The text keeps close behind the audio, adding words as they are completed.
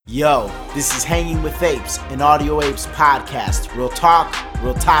Yo, this is Hanging with Apes, an Audio Apes podcast. Real talk,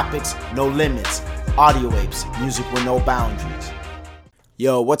 real topics, no limits. Audio Apes, music with no boundaries.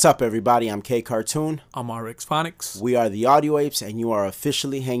 Yo, what's up, everybody? I'm K Cartoon. I'm RX Phonics. We are the Audio Apes, and you are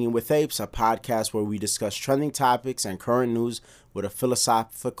officially Hanging with Apes, a podcast where we discuss trending topics and current news with a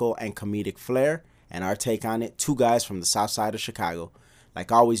philosophical and comedic flair, and our take on it, two guys from the south side of Chicago. Like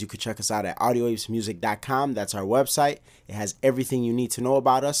always, you can check us out at audioapesmusic.com. That's our website. It has everything you need to know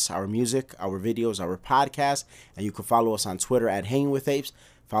about us, our music, our videos, our podcasts, and you can follow us on Twitter at Hanging with Apes.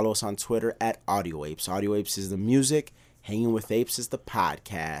 Follow us on Twitter at Audio Apes. Audio Apes is the music. Hanging with Apes is the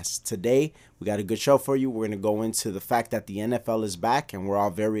podcast. Today, we got a good show for you. We're going to go into the fact that the NFL is back, and we're all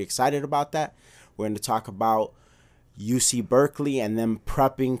very excited about that. We're going to talk about UC Berkeley and them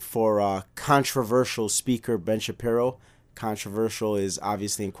prepping for controversial speaker Ben Shapiro. Controversial is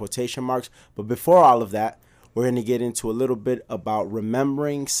obviously in quotation marks. But before all of that, we're going to get into a little bit about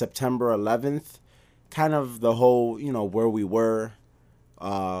remembering September 11th, kind of the whole, where we were,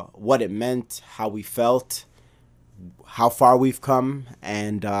 what it meant, how we felt, how far we've come,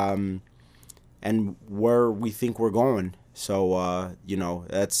 and where we think we're going. So,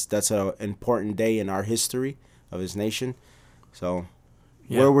 that's an important day in our history of this nation. So,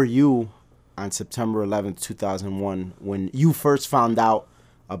 Where were you on September 11th, 2001, when you first found out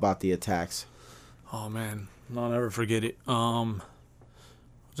about the attacks? Oh, man. I'll never forget it. I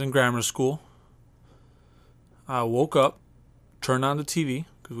was in grammar school. I woke up, turned on the TV,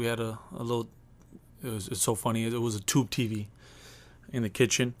 because we had a little, it's so funny, it was a tube TV in the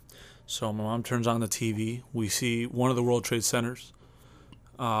kitchen. So my mom turns on the TV. We see one of the World Trade Centers.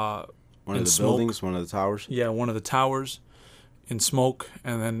 One of the buildings, one of the towers? Yeah, one of the towers. In smoke,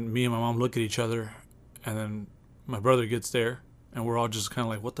 and then me and my mom look at each other, and then my brother gets there, and we're all just kind of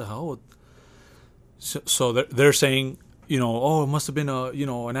like, what the hell? So they're saying, oh, it must have been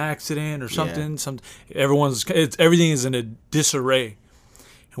an accident or something. Yeah. Everything is in a disarray,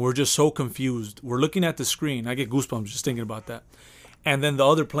 and we're just so confused. We're looking at the screen. I get goosebumps just thinking about that. And then the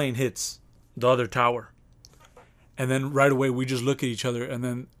other plane hits the other tower, and then right away we just look at each other, and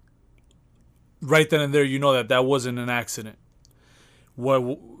then right then and there that wasn't an accident.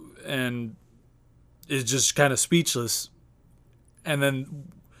 And it's just kind of speechless. And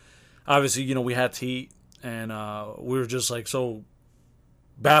then obviously we had to eat, and we were just like so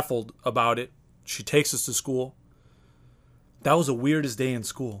baffled about it. She takes us to school. That was the weirdest day in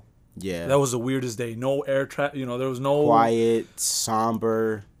school. Yeah, that was the weirdest day. No air traffic, there was no quiet,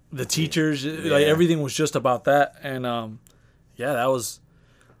 somber. The teachers, like everything was just about that. And that was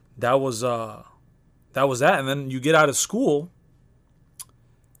that. And then you get out of school.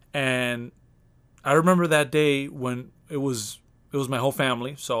 And I remember that day when it was my whole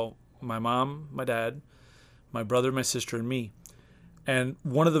family. So my mom, my dad, my brother, my sister, and me. And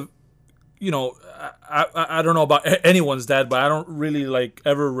one of the, I don't know about anyone's dad, but I don't really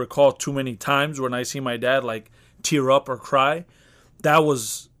ever recall too many times when I see my dad tear up or cry. That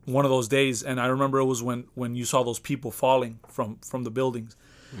was one of those days. And I remember it was when you saw those people falling from the buildings.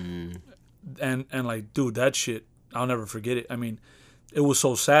 And dude, that shit, I'll never forget it. I mean, it was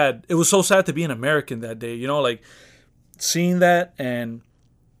so sad. It was so sad to be an American that day, seeing that, and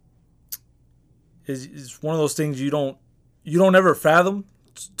it's one of those things you don't ever fathom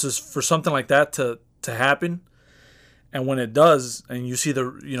for something like that to happen. And when it does, and you see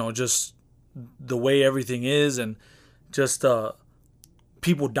just the way everything is, and just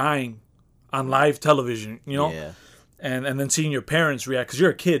people dying on live television, Yeah. and then seeing your parents react, because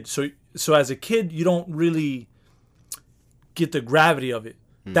you're a kid. So as a kid, you don't really get the gravity of it.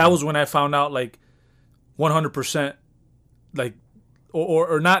 Mm-hmm. That was when I found out 100%,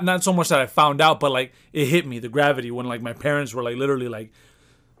 or not so much that I found out, but it hit me, the gravity, when my parents were literally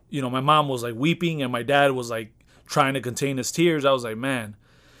my mom was weeping, and my dad was trying to contain his tears. I was like, man,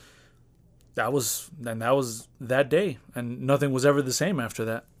 that was that day, and nothing was ever the same after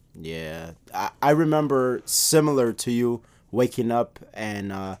that. Yeah, I remember, similar to you, waking up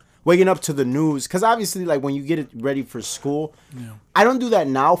to the news, because obviously when you get it ready for school, I don't do that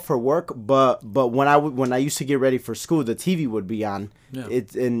now for work, but when I used to get ready for school, the TV would be on. Yeah.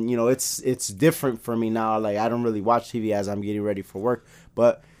 It's different for me now. I don't really watch TV as I'm getting ready for work,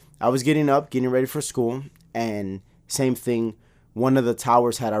 but I was getting up, getting ready for school, and same thing, one of the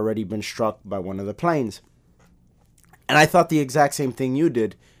towers had already been struck by one of the planes, and I thought the exact same thing you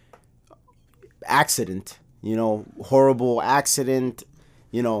did. Accident, horrible accident.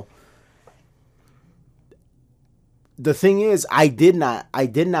 The thing is, I did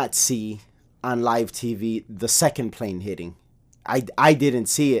not see on live TV the second plane hitting. I didn't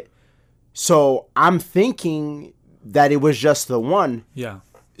see it. So I'm thinking that it was just the one. Yeah.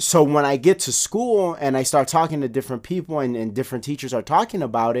 so when I get to school and I start talking to different people and different teachers are talking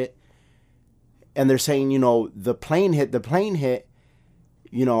about it, and they're saying, the plane hit,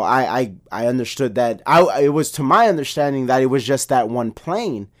 I understood that. It was to my understanding that it was just that one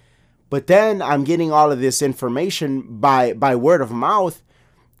plane. But then I'm getting all of this information by word of mouth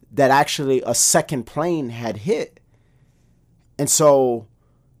that actually a second plane had hit. And so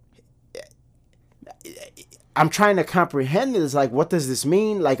I'm trying to comprehend this. Like, what does this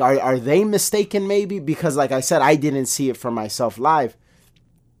mean? Like, are they mistaken maybe? Because like I said, I didn't see it for myself live.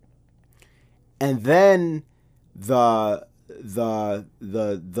 And then the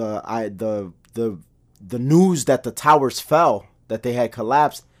news that the towers fell, that they had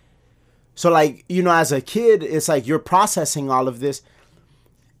collapsed. So like, as a kid, it's like you're processing all of this.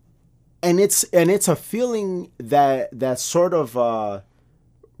 And it's a feeling that's sort of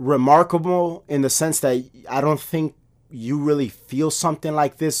remarkable in the sense that I don't think you really feel something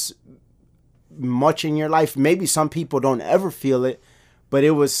like this much in your life. Maybe some people don't ever feel it, but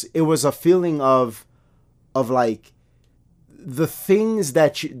it was a feeling of like the things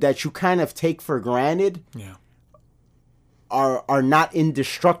that you kind of take for granted. Yeah. Are not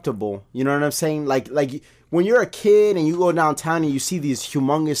indestructible. You know what I'm saying? Like when you're a kid and you go downtown and you see these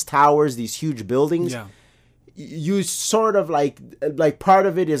humongous towers, these huge buildings, yeah, you sort of like part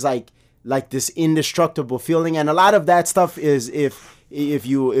of it is like this indestructible feeling, and a lot of that stuff is if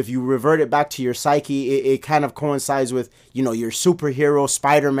you revert it back to your psyche, it kind of coincides with your superhero,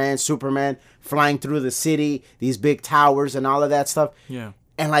 Spider-Man, Superman flying through the city, these big towers and all of that stuff. Yeah,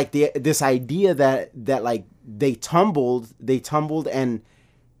 and like this idea that like they tumbled and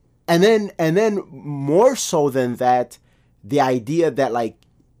then more so than that, the idea that like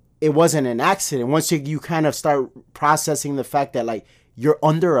it wasn't an accident. Once you kind of start processing the fact that like you're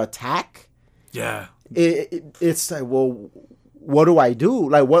under attack. Yeah. It's like, well, what do I do?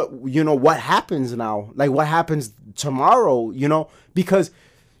 Like what happens now? Like what happens tomorrow, because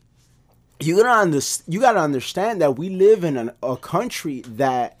you gotta understand that we live in a country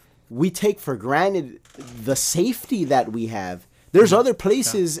that we take for granted the safety that we have. There's other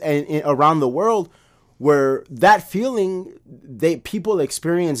places around the world where that feeling, people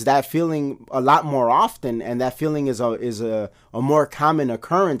experience that feeling a lot more often, and that feeling is a more common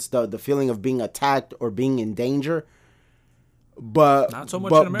occurrence, the feeling of being attacked or being in danger. But not so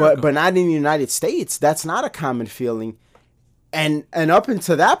much in America. But not in the United States. That's not a common feeling. And up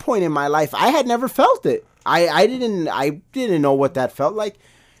until that point in my life, I had never felt it. I didn't know what that felt like.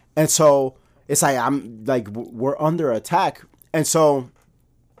 And so it's like we're under attack. And so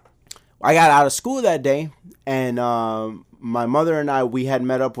I got out of school that day, and my mother and we had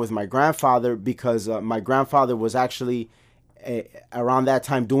met up with my grandfather because my grandfather was actually around that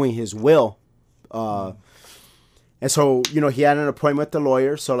time doing his will. And so, he had an appointment with the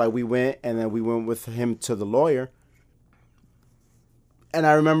lawyer. So like we went with him to the lawyer. And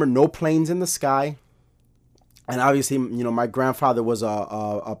I remember no planes in the sky. And obviously, my grandfather was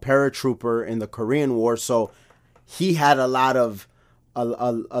a paratrooper in the Korean War, so he had a lot of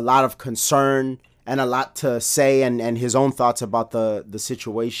concern and a lot to say and his own thoughts about the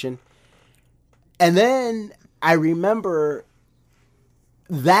situation. And then I remember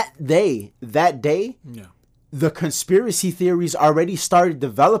that day, yeah, the conspiracy theories already started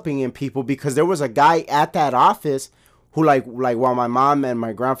developing in people, because there was a guy at that office who like while my mom and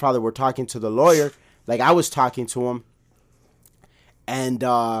my grandfather were talking to the lawyer, like I was talking to him, and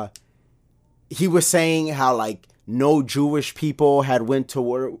he was saying how like no Jewish people had went to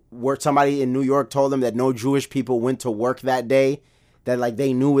work. Somebody in New York told him that no Jewish people went to work that day, that like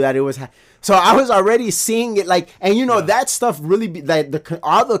they knew that it was. So I was already seeing it like, and that stuff really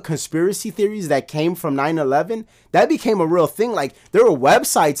all the conspiracy theories that came from 9/11, that became a real thing. Like there were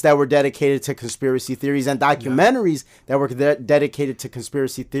websites that were dedicated to conspiracy theories and documentaries that were dedicated to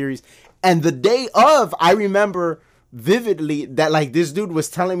conspiracy theories. And the day of, I remember vividly that like this dude was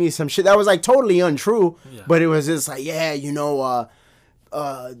telling me some shit that was like totally untrue, but it was just like, they're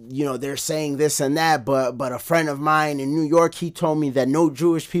saying this and that, but a friend of mine in New York, he told me that no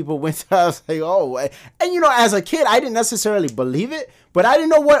Jewish people went to. I was like, oh, and as a kid, I didn't necessarily believe it, but I didn't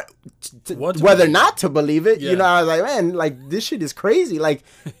know whether not to believe it. Yeah. I was like, man, like this shit is crazy, like,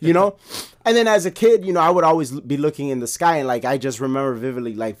 And then as a kid, I would always be looking in the sky, and like I just remember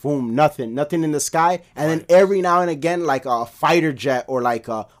vividly, like boom, nothing in the sky, and then every now and again, like a fighter jet or like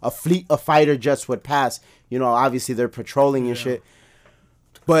a fleet of fighter jets would pass. Obviously they're patrolling and shit.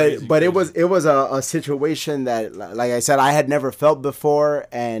 But crazy. It was a situation that, like I said, I had never felt before,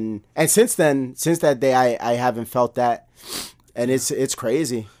 and since that day I haven't felt that, and it's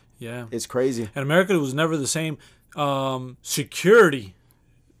crazy. Yeah, it's crazy. And America was never the same. Security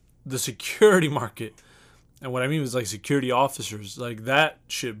the security market, and what I mean is like security officers, like that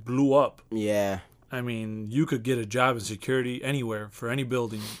shit blew up. Yeah. I mean, you could get a job in security anywhere for any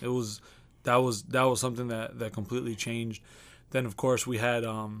building. That was something that completely changed. Then of course we had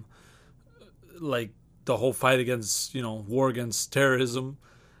like the whole fight against, war against terrorism,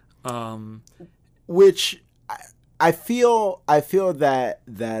 which I feel that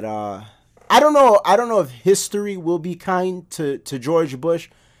I don't know if history will be kind to George Bush,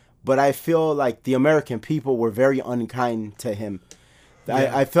 but I feel like the American people were very unkind to him.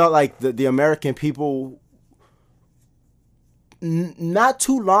 Yeah. I felt like the American people not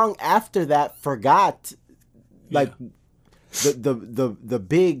too long after that forgot like the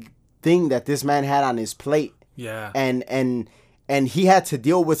big thing that this man had on his plate. Yeah. And he had to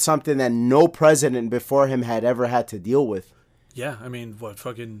deal with something that no president before him had ever had to deal with. Yeah, I mean, what,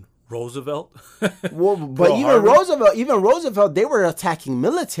 fucking Roosevelt? Well, but even Roosevelt, they were attacking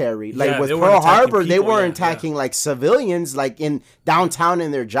military. Like with Pearl Harbor, they weren't attacking like civilians, like in downtown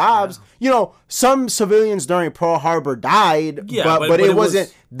in their jobs. Yeah. Some civilians during Pearl Harbor died, but it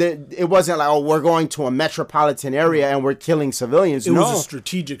wasn't like, oh, we're going to a metropolitan area and we're killing civilians. It was a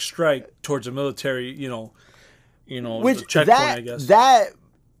strategic strike towards a military, which checkpoint, I guess. That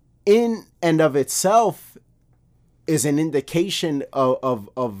in and of itself is an indication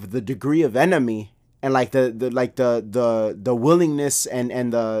of the degree of enemy and like the willingness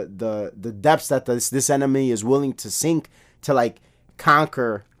and the depths that this enemy is willing to sink to like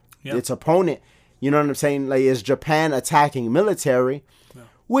conquer its opponent. You know what I'm saying? Like, is Japan attacking military? Yeah.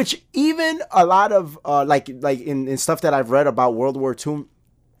 Which even a lot of like in stuff that I've read about World War II,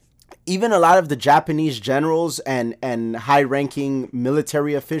 even a lot of the Japanese generals and high-ranking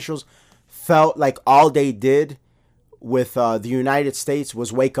military officials felt like all they did with the United States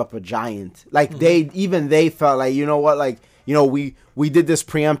was wake up a giant. Like they felt like, you know what, like, we did this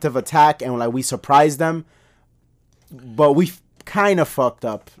preemptive attack and like we surprised them, but we kind of fucked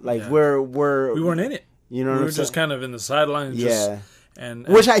up. Like we weren't in it. You know, we were just kind of in the sidelines. Yeah. And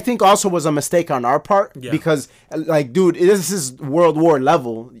which I think also was a mistake on our part because, like, dude, this is World War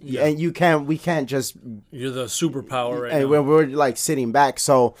level, and we can't just. You're the superpower right and now. We're like sitting back,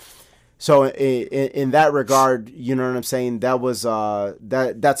 so in that regard, you know what I'm saying? That was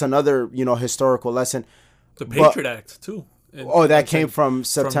that's another historical lesson. The Patriot Act too. That came from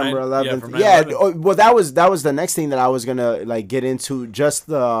September 11th. Well, that was the next thing that I was gonna like get into, just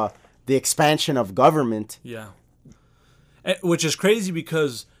the expansion of government. Yeah. Which is crazy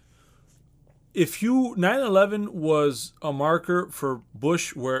because 9/11 was a marker for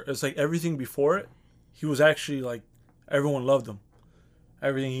Bush where it's like everything before it, he was actually like, everyone loved him.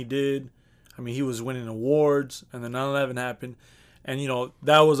 Everything he did, I mean, he was winning awards, and then 9/11 happened. And,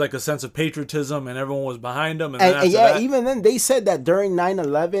 that was like a sense of patriotism, and everyone was behind him. Even then, they said that during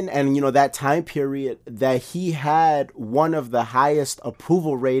 9/11 and, that time period, that he had one of the highest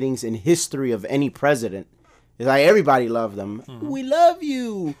approval ratings in history of any president. It's like everybody loved them. Mm-hmm. We love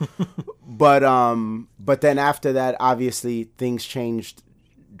you. But then after that, obviously, things changed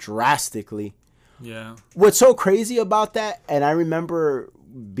drastically. Yeah. What's so crazy about that, and I remember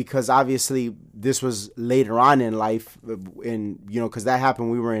because obviously this was later on in life, because that happened,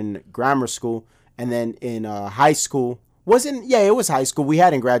 we were in grammar school, and then in high school, it was high school. We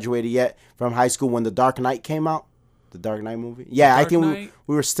hadn't graduated yet from high school when The Dark Knight came out. The Dark Knight movie. Yeah, I think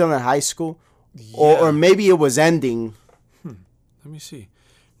we were still in high school. Yeah. Or maybe it was ending. Let me see.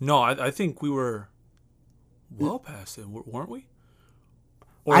 No, I think we were well past it, weren't we?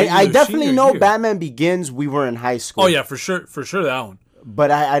 I definitely know Batman Begins, we were in high school. Oh, yeah, for sure that one.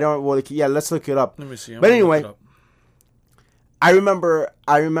 But I don't... Well, yeah, let's look it up. Let me see. But anyway, I remember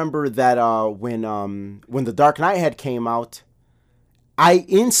that when The Dark Knight had came out, I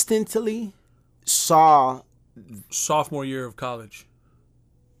instantly saw... Sophomore year of college.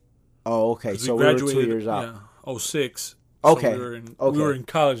 Oh, okay. So we were 2 years out. Yeah, 06. Okay. So we were in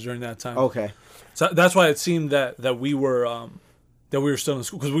college during that time. Okay. So that's why it seemed that we were still in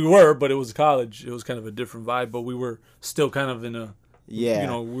school, because we were, but it was college. It was kind of a different vibe, but we were still kind of in a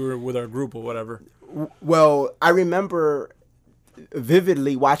we were with our group or whatever. Well, I remember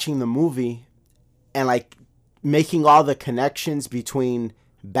vividly watching the movie and like making all the connections between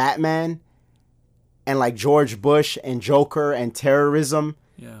Batman and like George Bush and Joker and terrorism.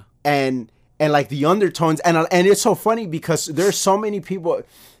 Yeah. And like the undertones, and it's so funny because there's so many people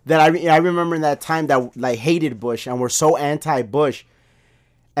that I remember in that time that like hated Bush and were so anti-Bush,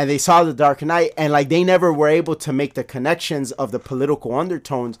 and they saw The Dark Knight, and like they never were able to make the connections of the political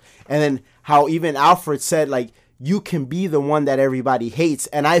undertones, and then how even Alfred said like, you can be the one that everybody hates,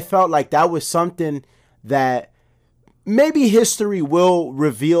 and I felt like that was something that maybe history will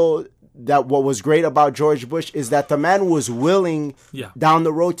reveal that what was great about George Bush is that the man was willing down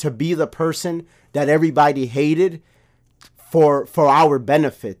the road to be the person that everybody hated for our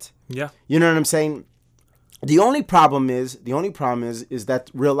benefit. Yeah. You know what I'm saying? The only problem is that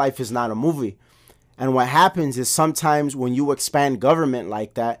real life is not a movie. And what happens is sometimes when you expand government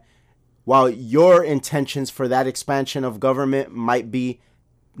like that, while your intentions for that expansion of government might be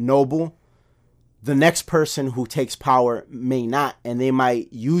noble, the next person who takes power may not, and they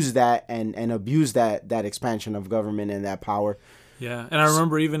might use that and abuse that expansion of government and that power. Yeah, and I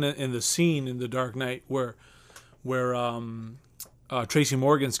remember even in the scene in The Dark Knight where Tracy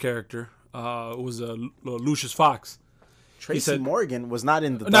Morgan's character was Lucius Fox. Tracy Morgan was not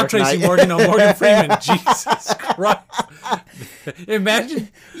in the Not Dark Tracy Knight. Morgan, no, Morgan Freeman. Jesus Christ. Imagine.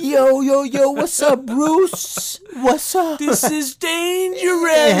 Yo, what's up, Bruce? What's up? This is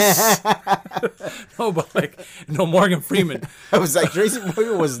dangerous. No, Morgan Freeman. I was like, Tracy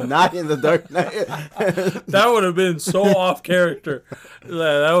Morgan was not in the Dark Knight. That would have been so off character.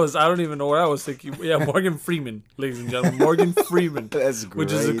 That was, I don't even know what I was thinking. Yeah, Morgan Freeman, ladies and gentlemen. Morgan Freeman. That's great.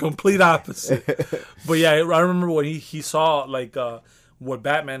 Which is a complete opposite. But yeah, I remember when he saw like what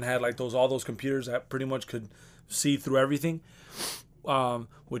Batman had, like all those computers that pretty much could see through everything,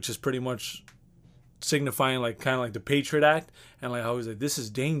 which is pretty much signifying like kind of like the Patriot Act, and like how he's like, this is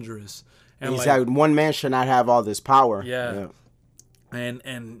dangerous. And he's like, one man should not have all this power. Yeah.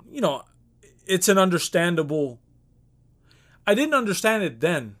 And you know, it's an understandable. I didn't understand it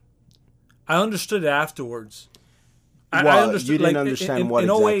then. I understood it afterwards. Well, I understood, you didn't like, understand what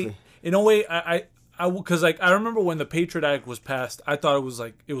exactly. In a way, I because like I remember when the Patriot Act was passed, I thought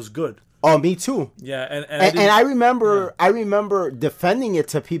it was good. Oh, me too. Yeah, and I remember defending it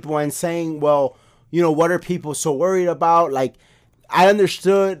to people and saying, well, you know, what are people so worried about? Like, I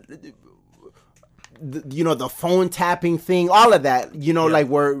understood, the phone tapping thing, all of that. You know, like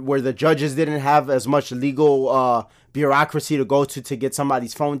where the judges didn't have as much legal bureaucracy to go to get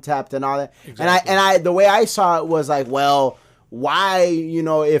somebody's phone tapped and all that. Exactly. And I the way I saw it was like, well, why,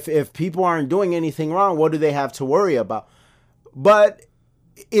 if people aren't doing anything wrong, what do they have to worry about? But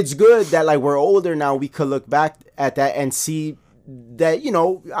it's good that like we're older now, we could look back at that and see that,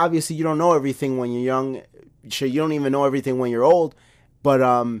 obviously you don't know everything when you're young. Sure, you don't even know everything when you're old, but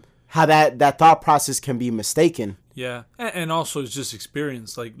how that thought process can be mistaken. Yeah, and also it's just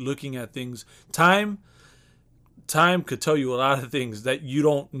experience, like looking at things. Time could tell you a lot of things that you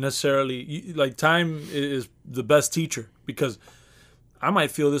don't necessarily like. Time is the best teacher, because I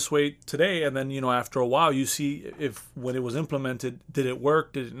might feel this way today, and then after a while you see if when it was implemented, did it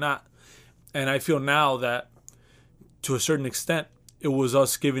work, did it not? And I feel now that to a certain extent it was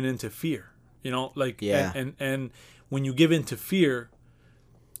us giving into fear, and when you give into fear,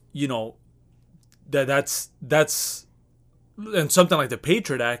 that's and something like the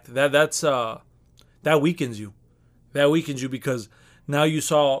Patriot Act, that weakens you. That weakens you because now you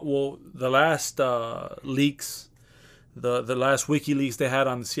saw, the last leaks, the last WikiLeaks they had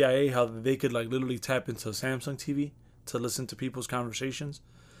on the CIA, how they could like literally tap into a Samsung TV to listen to people's conversations.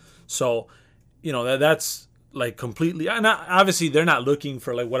 So, that's like completely, and obviously they're not looking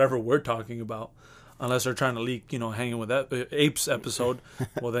for like whatever we're talking about, unless they're trying to leak, hanging with that Apes episode.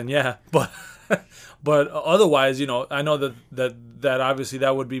 Well then, yeah, but otherwise, I know that obviously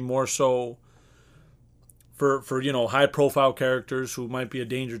that would be more so for high profile characters who might be a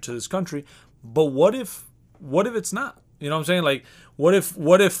danger to this country. But what if it's not? You know what I'm saying? Like, what if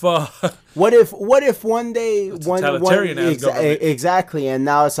one day exactly, and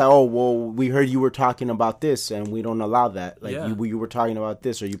now it's like, oh well, we heard you were talking about this, and we don't allow that. Like you were talking about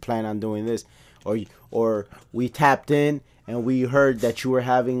this, or you plan on doing this, or we tapped in and we heard that you were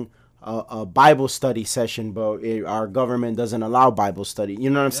having a Bible study session, but our government doesn't allow Bible study.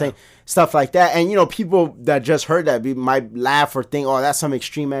 You know what I'm saying? Stuff like that. And, people that just heard that might laugh or think, oh, that's some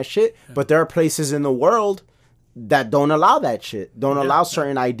extreme ass shit. Yeah. But there are places in the world that don't allow that shit, don't allow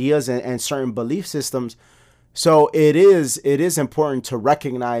certain ideas and certain belief systems. So it is important to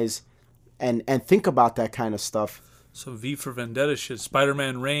recognize and think about that kind of stuff. So V for Vendetta shit,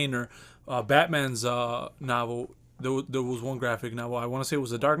 Spider-Man Reign, or Batman's novel. There was one graphic novel, I want to say it was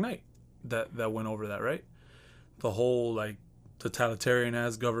The Dark Knight, that went over that, right? The whole like totalitarian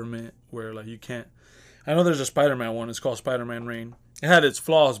ass government where like you can't. I know there's a Spider-Man one. It's called Spider-Man Reign. It had its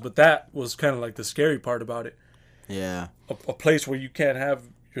flaws, but that was kind of like the scary part about it. Yeah, a place where you can't have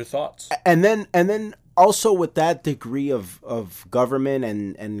your thoughts. And then also with that degree of government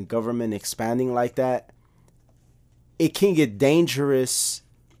and government expanding like that, it can get dangerous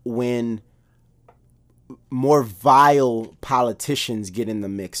when more vile politicians get in the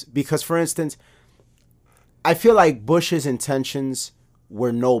mix. Because, for instance, I feel like Bush's intentions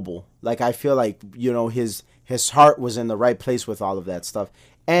were noble. Like, I feel like, you know, his heart was in the right place with all of that stuff.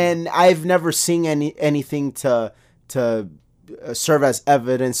 And I've never seen anything to serve as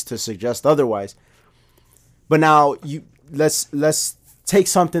evidence to suggest otherwise. But now let's take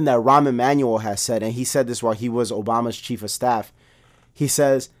something that Rahm Emanuel has said, and he said this while he was Obama's chief of staff. He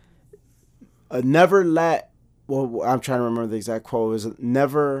says, never let, well, I'm trying to remember the exact quote. It was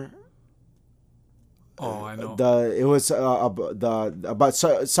never. Oh, I know. It was about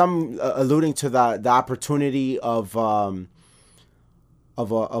some alluding to the opportunity of a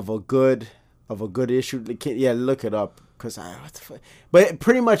good issue. Yeah, look it up but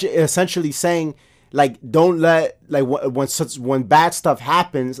pretty much essentially saying, like, don't let, like, when bad stuff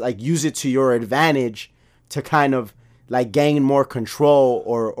happens, like, use it to your advantage to kind of like gain more control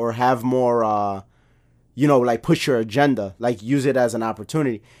or have more like push your agenda, like use it as an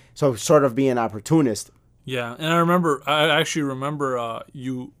opportunity. So sort of being an opportunist. Yeah, and I actually remember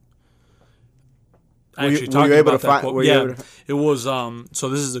you actually talking about that quote. Yeah, it was, so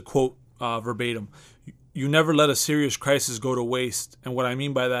this is a quote verbatim. You never let a serious crisis go to waste. And what I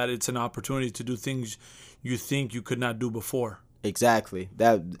mean by that, it's an opportunity to do things you think you could not do before. Exactly.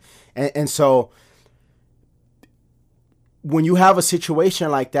 And so when you have a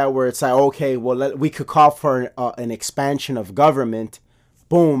situation like that where it's like, okay, well, we could call for an expansion of government.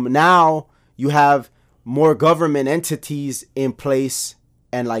 Boom. Now you have more government entities in place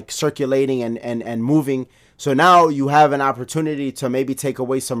and like circulating and moving. So now you have an opportunity to maybe take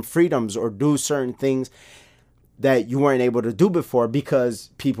away some freedoms or do certain things that you weren't able to do before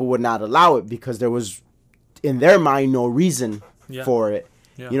because people would not allow it because there was, in their mind, no reason for it.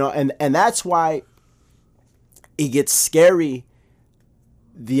 Yeah. You know, and that's why it gets scary.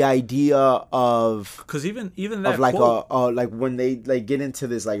 The idea of, because even that of like quote, like when they like get into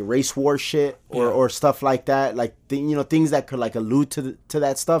this like race war shit or stuff like that, like things that could like allude to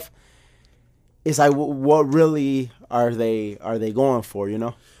that stuff. It's like, what really are they going for? You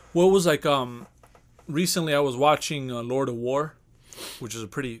know. Well, it was like recently I was watching Lord of War, which is a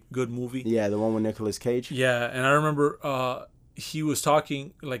pretty good movie. Yeah, the one with Nicolas Cage. Yeah, and I remember he was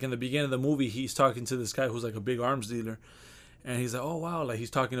talking, like in the beginning of the movie, he's talking to this guy who's like a big arms dealer. And he's like, oh, wow, like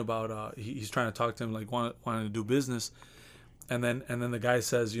he's talking about, he's trying to talk to him, like wanting to do business. And then the guy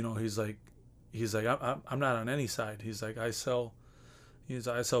says, you know, he's like, I'm not on any side. He's like, I sell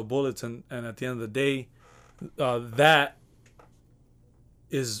bullets. And at the end of the day, that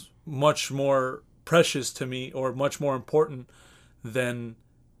is much more precious to me or much more important than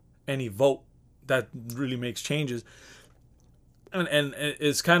any vote that really makes changes. And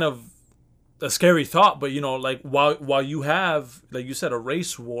it's kind of a scary thought, but you know, like while you have, like you said, a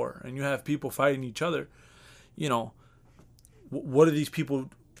race war and you have people fighting each other, you know, what are these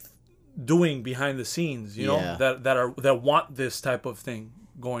people doing behind the scenes? You know, that want this type of thing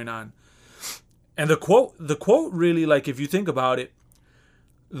going on. And the quote really, like if you think about it,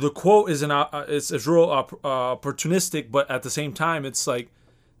 the quote is it's real opportunistic, but at the same time, it's like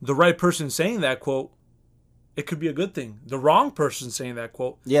the right person saying that quote. It could be a good thing. The wrong person saying that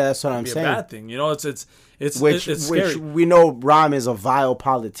quote, that's what I'm saying. A bad thing, you know. It's which scary. We know Rahm is a vile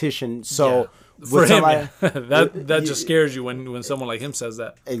politician, so for him, that just scares you when someone like him says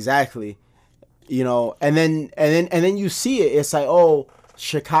that. Exactly, you know, and then you see it. It's like, oh,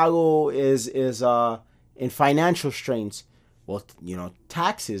 Chicago is in financial strains. Well, you know,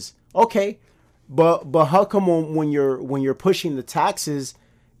 taxes, okay, but how come when you're pushing the taxes?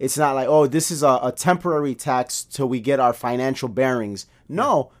 It's not like, oh, this is a temporary tax till we get our financial bearings.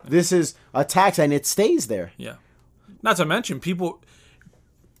 No, this is a tax and it stays there. Yeah. Not to mention, people...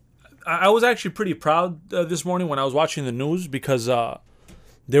 I was actually pretty proud this morning when I was watching the news because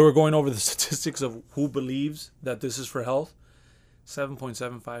they were going over the statistics of who believes that this is for health.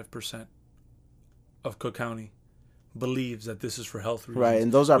 7.75% of Cook County believes that this is for health reasons. Right,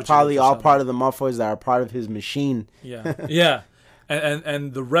 and those are probably all part of the motherfuckers that are part of his machine. Yeah, yeah.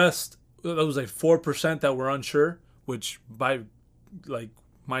 And the rest, that was like 4% that were unsure, which by, like,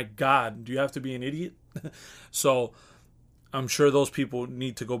 my God, do you have to be an idiot? So I'm sure those people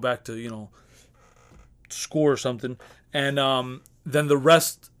need to go back to, you know, school or something. And then the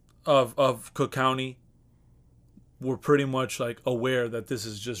rest of Cook County were pretty much like aware that this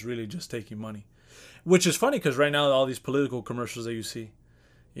is just really just taking money. Which is funny because right now all these political commercials that you see,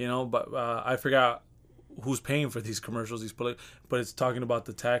 you know, but I forgot who's paying for these commercials, but it's talking about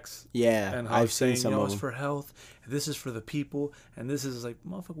the tax. Yeah, and how I've seen some, you know, it's for health, and this is for the people, and this is like,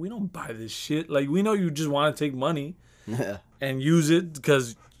 motherfucker, we don't buy this shit. Like, we know you just want to take money and use it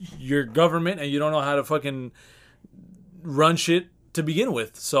because you're government and you don't know how to fucking run shit to begin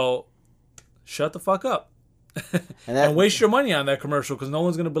with. So shut the fuck up. And waste your money on that commercial because no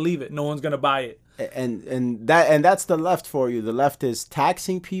one's gonna believe it. No one's gonna buy it. And that's the left for you. The left is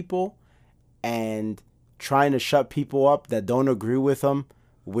taxing people and trying to shut people up that don't agree with them,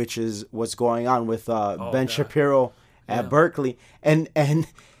 which is what's going on with Ben Shapiro at Berkeley. And and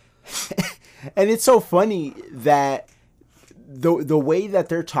it's so funny that the way that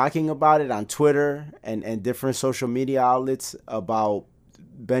they're talking about it on Twitter and different social media outlets about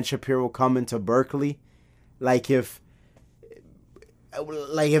Ben Shapiro coming to Berkeley, like if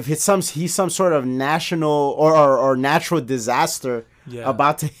he's some sort of national or natural disaster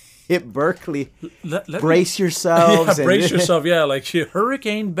about to hit Berkeley. Brace yourselves. Yeah, brace yourself. Yeah, like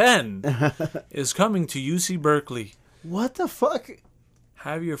Hurricane Ben is coming to UC Berkeley. What the fuck?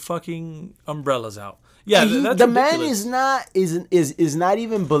 Have your fucking umbrellas out. Yeah, that's the ridiculous. Man is not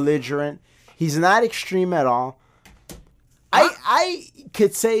even belligerent. He's not extreme at all. I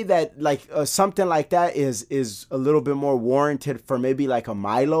could say that like something like that is a little bit more warranted for maybe like a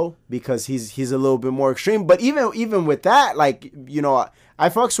Milo because he's a little bit more extreme. But even with that, like, you know, I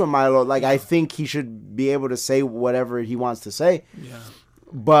fucks with Milo. Like, I think he should be able to say whatever he wants to say. Yeah.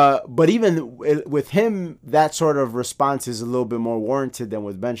 But even with him, that sort of response is a little bit more warranted than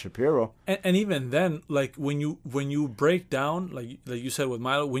with Ben Shapiro. And even then, like when you break down, like you said with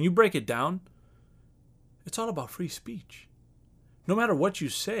Milo, when you break it down, it's all about free speech. No matter what you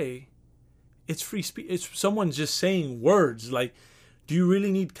say, it's free speech. It's someone just saying words. Like, do you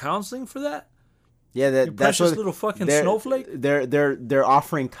really need counseling for that? Yeah, you precious little fucking snowflake. They're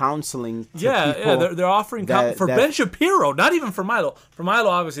offering counseling. To people they're offering for Ben Shapiro, not even for Milo. For Milo,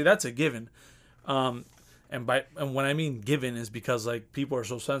 obviously, that's a given. And when I mean given is because like people are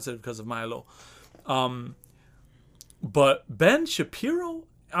so sensitive because of Milo. But Ben Shapiro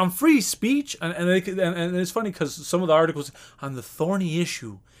on free speech, and it's funny because some of the articles on the thorny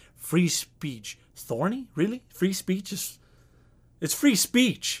issue, free speech, thorny, really? Free speech it's free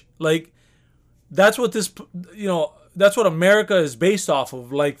speach, like. That's what that's what America is based off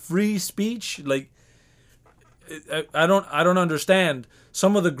of, like free speech. Like, I don't understand.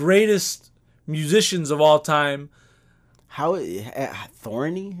 Some of the greatest musicians of all time. How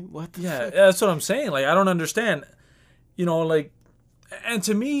thorny? What the fuck? That's what I'm saying. Like, I don't understand. You know, like, and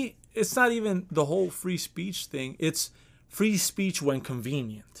to me, it's not even the whole free speech thing. It's free speech when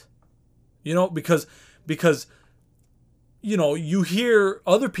convenient. You know, because you know, you hear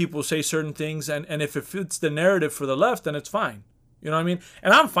other people say certain things, and if it fits the narrative for the left, then it's fine. You know what I mean?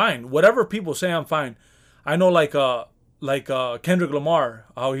 And I'm fine. Whatever people say, I'm fine. I know, like Kendrick Lamar,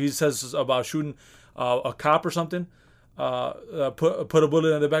 how he says about shooting a cop or something. Put a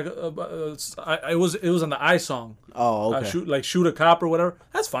bullet in the back. It was on the I song. Oh, okay. Shoot a cop or whatever.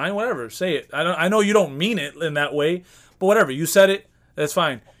 That's fine. Whatever. Say it. I know you don't mean it in that way, but whatever. You said it. That's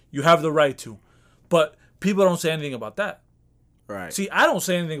fine. You have the right to. But people don't say anything about that. Right. See, I don't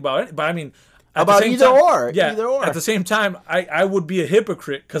say anything about it, but I mean, about either or. Yeah. Either or. At the same time, I would be a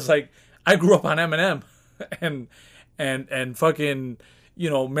hypocrite because like I grew up on Eminem and fucking, you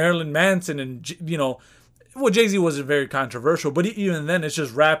know, Marilyn Manson and, you know, well, Jay-Z wasn't very controversial, but even then, it's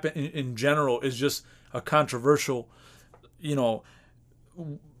just rap in general is just a controversial, you know,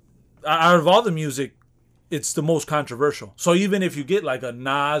 out of all the music, it's the most controversial. So even if you get like a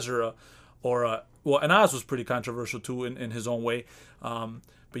Nas or a and Nas was pretty controversial too in his own way.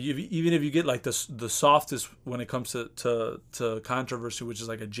 But even if you get like the softest when it comes to controversy, which is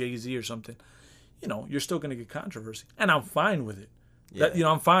like a Jay-Z or something, you know, you're still gonna get controversy, and I'm fine with it. Yeah. That, you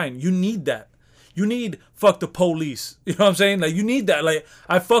know, I'm fine. You need that. You need fuck the police. You know what I'm saying? Like, you need that. Like,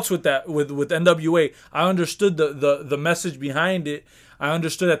 I fucks with that with NWA. I understood the message behind it. I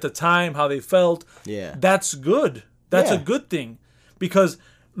understood at the time how they felt. Yeah. That's good. That's a good thing. Because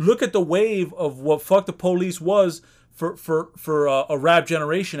look at the wave of what fuck the police was for a rap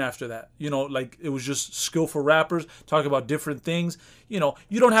generation after that. You know, like, it was just skillful rappers talking about different things. You know,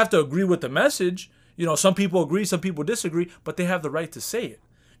 you don't have to agree with the message. You know, some people agree, some people disagree, but they have the right to say it.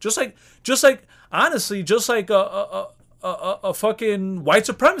 Just like honestly, just like a fucking white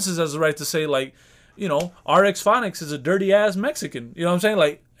supremacist has the right to say, like, you know, RX Phonics is a dirty ass Mexican. You know what I'm saying?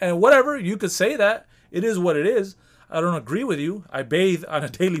 Like, and whatever, you could say that. It is what it is. I don't agree with you. I bathe on a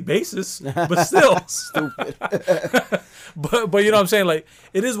daily basis, but still. Stupid. but you know what I'm saying? Like,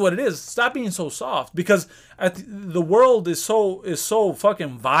 it is what it is. Stop being so soft, because the world is so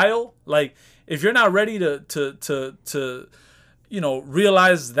fucking vile. Like, if you're not ready to you know,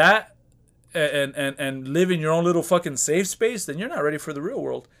 realize that and live in your own little fucking safe space, then you're not ready for the real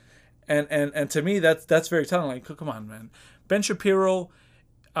world. And to me, that's very telling. Like, come on, man. Ben Shapiro,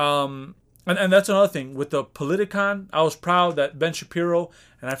 And that's another thing with the Politicon. I was proud that Ben Shapiro,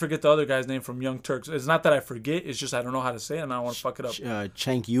 and I forget the other guy's name from Young Turks. It's not that I forget. It's just I don't know how to say it, and I don't want to fuck it up.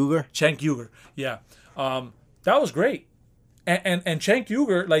 Cenk Uygur. Cenk Uygur. Yeah. That was great. And Cenk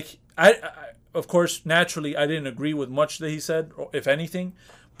Uygur, like, I of course, naturally, I didn't agree with much that he said, if anything.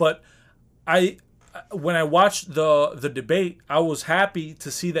 But when I watched the debate, I was happy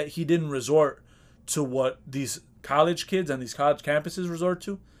to see that he didn't resort to what these college kids and these college campuses resort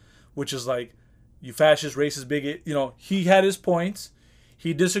to, which is like, you fascist, racist, bigot. You know, he had his points.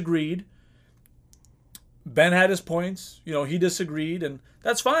 He disagreed. Ben had his points. You know, he disagreed, and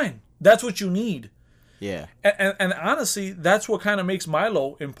that's fine. That's what you need. Yeah. And honestly, that's what kind of makes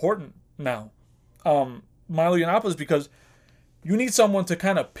Milo important now. Milo Yiannopoulos, because you need someone to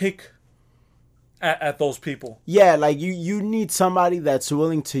kind of pick at those people. Yeah, like you need somebody that's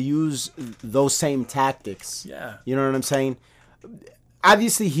willing to use those same tactics. Yeah. You know what I'm saying?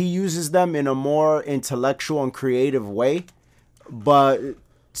 Obviously, he uses them in a more intellectual and creative way, but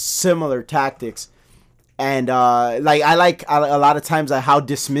similar tactics. And like I like a lot of times how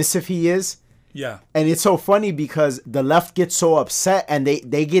dismissive he is. Yeah. And it's so funny because the left gets so upset and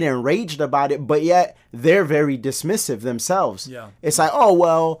they get enraged about it, but yet they're very dismissive themselves. Yeah. It's like, oh,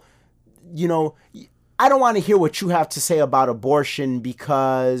 well, you know, I don't want to hear what you have to say about abortion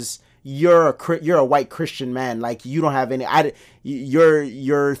because you're a white Christian man. Like, you don't have any,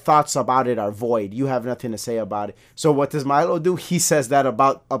 your thoughts about it are void. You have nothing to say about it. So what does Milo do? He says that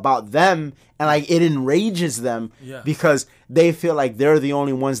about them, and like it enrages them because they feel like they're the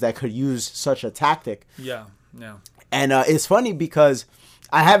only ones that could use such a tactic. Yeah, yeah. And it's funny because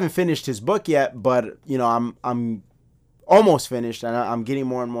I haven't finished his book yet, but you know I'm almost finished, and I'm getting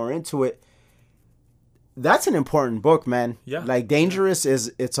more and more into it. That's an important book, man. Yeah. Like, Dangerous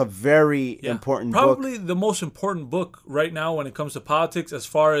it's a very important book. Probably the most important book right now when it comes to politics as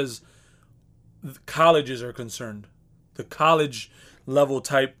far as colleges are concerned. The college level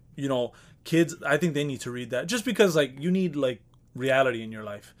type, you know, kids, I think they need to read that. Just because, like, you need, like, reality in your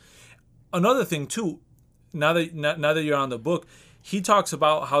life. Another thing, too, now that you're on the book, he talks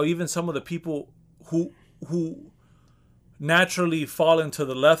about how even some of the people who naturally fall into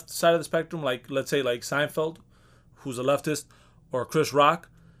the left side of the spectrum, like, let's say, like Seinfeld, who's a leftist, or Chris Rock,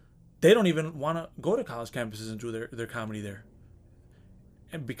 they don't even want to go to college campuses and do their comedy there.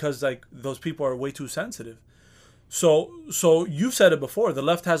 And because, like, those people are way too sensitive. So you've said it before, the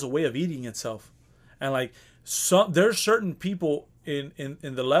left has a way of eating itself. And, like, there's certain people in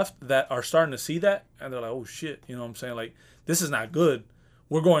the left that are starting to see that, and they're like, oh, shit, you know what I'm saying? Like, this is not good.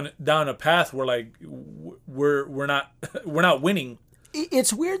 We're going down a path where, like, we're not winning.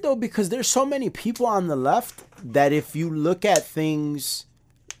 It's weird though, because there's so many people on the left that if you look at things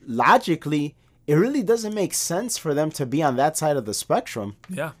logically, it really doesn't make sense for them to be on that side of the spectrum.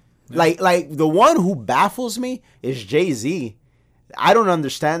 Yeah. Like the one who baffles me is Jay-Z. I don't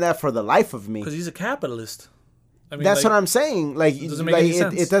understand that for the life of me. Because he's a capitalist. I mean, that's like, what I'm saying. Like, it doesn't make any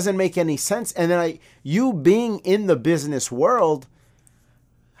sense. It doesn't make any sense. And then, like, you being in the business world,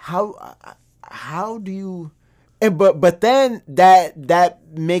 how do you? But then that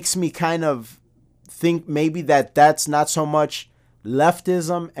makes me kind of think maybe that's not so much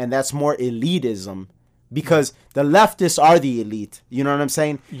leftism and that's more elitism, because the leftists are the elite. You know what I'm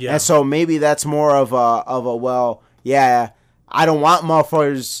saying? Yeah. And so maybe that's more of a well, yeah, I don't want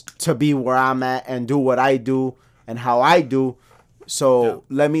motherfuckers to be where I'm at and do what I do and how I do. So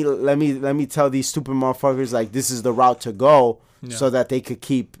let me tell these stupid motherfuckers, like, this is the route to go, so that they could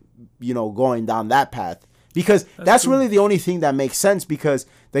keep, you know, going down that path. Because that's really the only thing that makes sense, because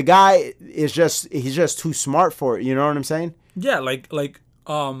the guy he's just too smart for it. You know what I'm saying? Yeah,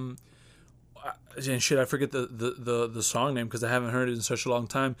 and shit, I forget the song name because I haven't heard it in such a long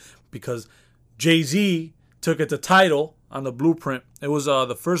time, because Jay-Z took it to Tidal on the Blueprint. It was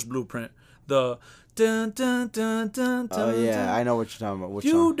the first Blueprint. The dun dun dun dun dun. Oh yeah, I know what you're talking about. Which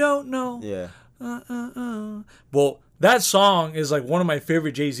you song? don't know. Yeah. Well, that song is like one of my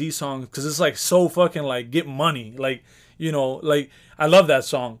favorite Jay-Z songs because it's like so fucking like get money. Like, you know, like I love that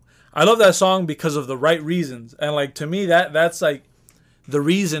song. I love that song because of the right reasons. And like to me that's like the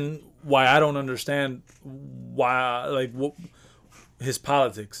reason why I don't understand why like what his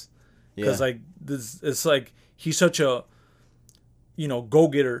politics. Because like this, it's like he's such a, you know,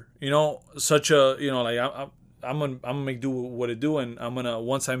 go-getter, you know, such a, you know, like I'm gonna make do what it do, and I'm gonna,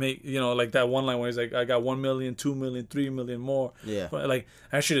 once I make, you know, like that one line where he's like, I got 1 million, 2 million, 3 million more. Yeah. But like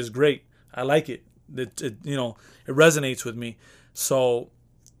that shit is great. I like it. It you know, it resonates with me. So,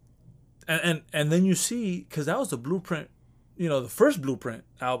 and then you see, because that was the Blueprint, you know, the first Blueprint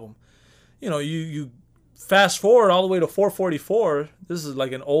album. You know, you fast forward all the way to 444. This is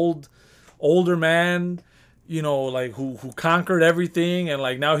like an old older man, like who conquered everything, and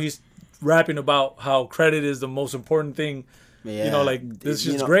like now he's rapping about how credit is the most important thing. Yeah. Like this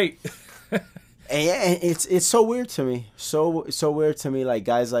is great. And it's so weird to me. So weird to me. Like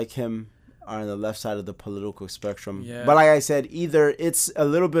guys like him are on the left side of the political spectrum. Yeah. But like I said, either it's a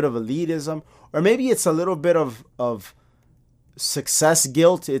little bit of elitism, or maybe it's a little bit of success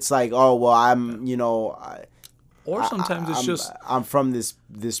guilt. It's like, oh well, I'm or sometimes I'm from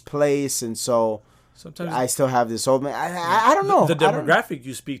this place, and so sometimes I still have this old man. I don't know the demographic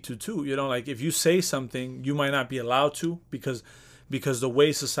you speak to too. Like if you say something, you might not be allowed to because the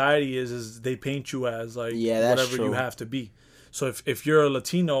way society is they paint you as like whatever you have to be. So if you're a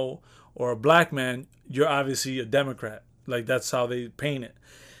Latino or a black man, you're obviously a Democrat. Like that's how they paint it.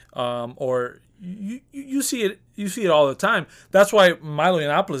 Or you see it all the time. That's why Milo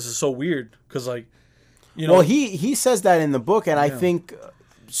Yiannopoulos is so weird because like well he says that in the book, and I think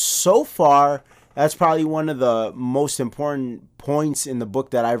so far that's probably one of the most important points in the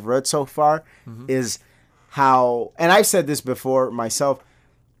book that I've read so far is how, and I've said this before myself,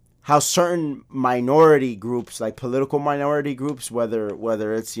 how certain minority groups, like political minority groups, whether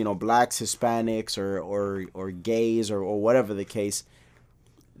it's blacks, Hispanics, or gays, or whatever the case,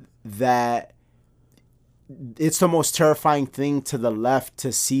 that it's the most terrifying thing to the left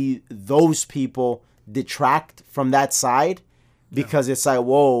to see those people detract from that side, because it's like,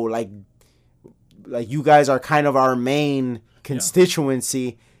 whoa, like you guys are kind of our main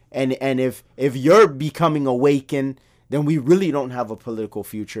constituency, and if you're becoming awakened, then we really don't have a political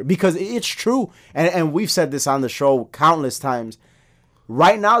future. Because it's true, and we've said this on the show countless times.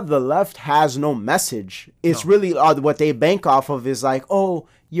 Right now, the left has no message. It's really what they bank off of is like, oh,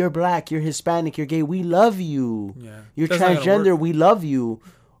 you're black, you're Hispanic, you're gay, we love you. Yeah. You're transgender, we love you.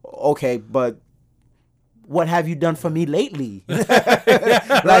 Okay, but what have you done for me lately?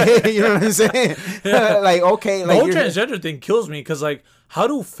 Like, you know what I'm saying? Like, okay. Like, the whole transgender thing kills me because, like, how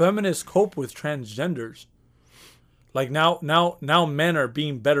do feminists cope with transgenders? Like now men are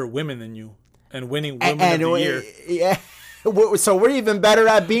being better women than you and winning Women of the Year. Yeah. So we're even better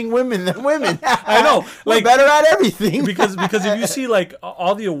at being women than women. I know. We're better at everything. because if you see like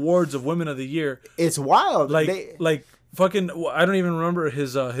all the awards of Women of the Year, it's wild. Like fucking, I don't even remember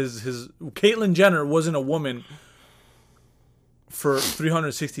his Caitlyn Jenner wasn't a woman for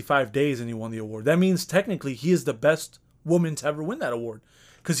 365 days and he won the award. That means technically he is the best woman to ever win that award,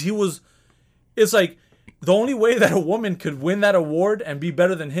 because it's like, the only way that a woman could win that award and be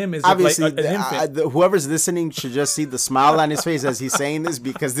better than him is obviously if, like, an infant. Whoever's listening should just see the smile on his face as he's saying this,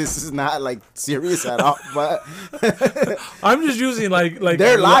 because this is not like serious at all. But I'm just using like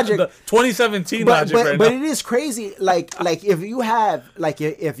their logic, the 2017 logic right now. But it is crazy. Like if you had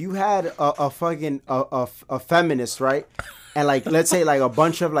a fucking a feminist, right, and like let's say like a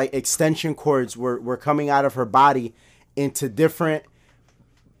bunch of like extension cords were coming out of her body into different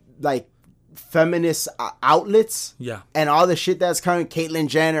like feminist outlets, and all the shit that's coming, Caitlyn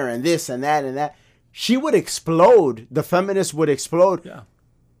Jenner and this and that, she would explode. The feminists would explode,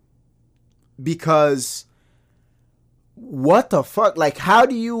 because what the fuck? Like, how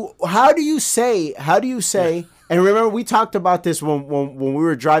do you say? And remember, we talked about this when we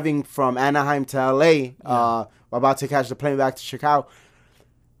were driving from Anaheim to LA, about to catch the plane back to Chicago.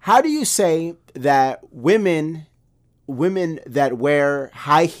 How do you say that women that wear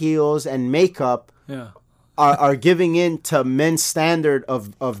high heels and makeup are giving in to men's standard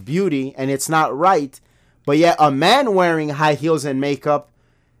of beauty, and it's not right, but yet a man wearing high heels and makeup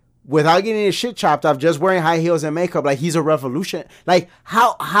without getting his shit chopped off, just wearing high heels and makeup, like he's a revolution? Like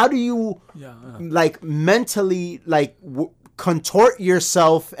how do you like mentally like contort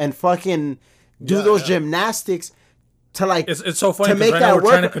yourself and fucking do those gymnastics to like it's so funny to make that work,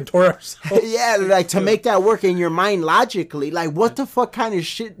 trying to contort ourselves. Like to make that work in your mind logically. Like, what the fuck kind of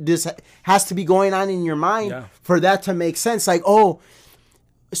shit this has to be going on in your mind for that to make sense? Like, oh,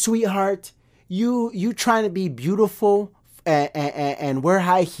 sweetheart, you trying to be beautiful and wear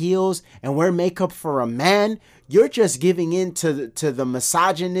high heels and wear makeup for a man? You're just giving in to the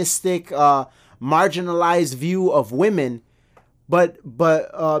misogynistic, marginalized view of women. But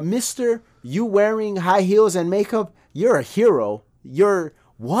Mister, you wearing high heels and makeup, you're a hero. You're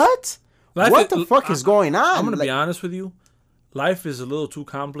what? What the fuck is going on? I'm going to be honest with you. Life is a little too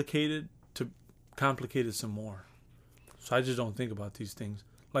complicated to complicate it some more. So I just don't think about these things.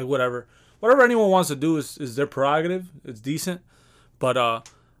 Like, whatever anyone wants to do is their prerogative. It's decent. But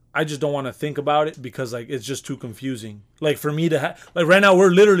I just don't want to think about it because, like, it's just too confusing. Like, for me to like, right now, we're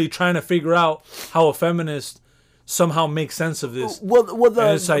literally trying to figure out how a feminist somehow make sense of this. But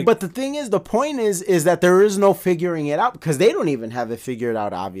the thing is, the point is that there is no figuring it out, because they don't even have it figured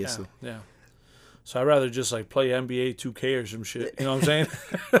out, obviously. So I'd rather just like play NBA 2K or some shit. You know what I'm saying?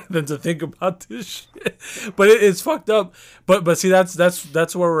 Than to think about this shit. But it's fucked up. But see,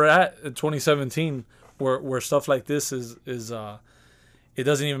 that's where we're at in 2017, where stuff like this is it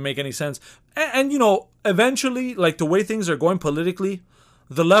doesn't even make any sense. And you know, eventually, like the way things are going politically,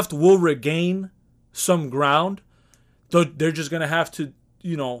 the left will regain some ground. They're just gonna have to,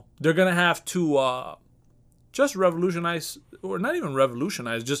 you know, they're gonna have to just revolutionize, or not even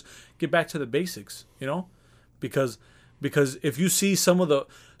revolutionize, just get back to the basics, you know, because if you see some of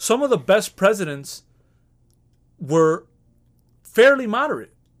the best presidents were fairly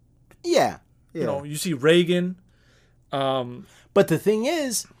moderate. Yeah. You know, you see Reagan. But the thing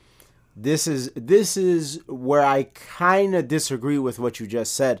is, this is where I kind of disagree with what you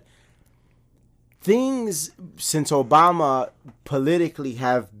just said. Things since Obama politically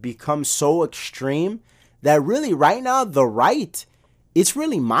have become so extreme that really right now the right, it's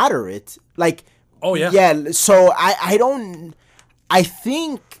really moderate. Like, oh yeah. Yeah, so I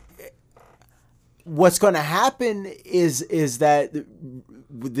think what's going to happen is that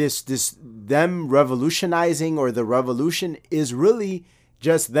this them revolutionizing, or the revolution is really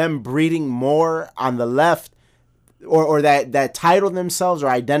just them breeding more on the left, or that title themselves or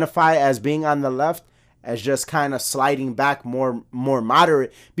identify as being on the left, as just kind of sliding back more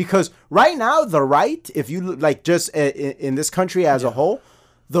moderate. Because right now the right, if you like just in this country as a whole,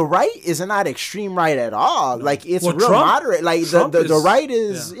 the right is not extreme right at all. No. Like it's real moderate. Like the right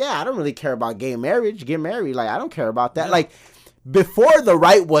is I don't really care about gay marriage. Get married. Like I don't care about that. Yeah. Like before the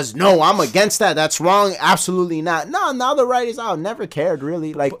right was no, I'm against that. That's wrong. Absolutely not. No, now the right is never cared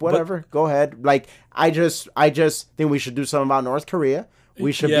really. Like whatever. Go ahead. Like I just think we should do something about North Korea.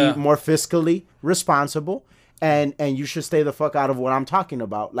 We should be more fiscally responsible, and you should stay the fuck out of what I'm talking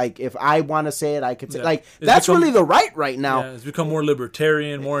about. Like, if I want to say it, I could say like, that's really the right now. Yeah, it's become more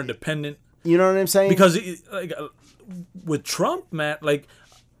libertarian, more independent. You know what I'm saying? Because like with Trump, man, like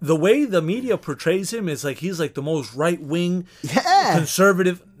the way the media portrays him is like he's like the most right-wing,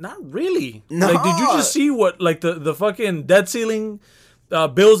 conservative. Not really. No. Like, did you just see what like the fucking debt ceiling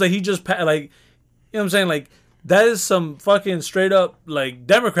bills that he just passed? Like, you know what I'm saying? Like, that is some fucking straight up like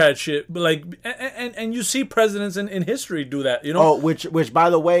Democrat shit. But like, and you see presidents in history do that, you know? Oh, which by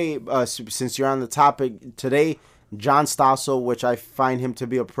the way, since you're on the topic today, John Stossel, which I find him to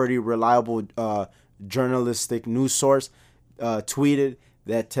be a pretty reliable journalistic news source, tweeted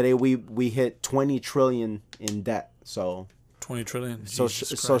that today we hit 20 trillion in debt. So 20 trillion. So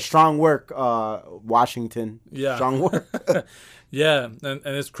strong work, Washington. Yeah. Strong work. Yeah, and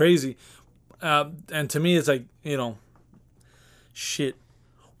it's crazy. And to me, it's like, you know, shit,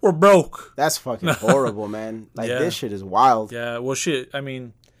 we're broke. That's fucking horrible, man. Like, this shit is wild. Yeah, well, shit, I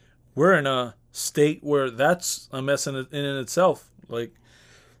mean, we're in a state where that's a mess in itself. Like,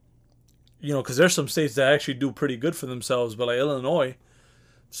 you know, because there's some states that actually do pretty good for themselves, but like Illinois.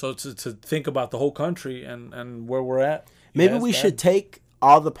 So to think about the whole country and where we're at. Maybe we should take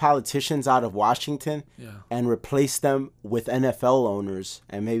all the politicians out of Washington and replace them with NFL owners,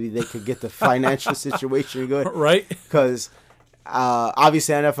 and maybe they could get the financial situation good. Right? Because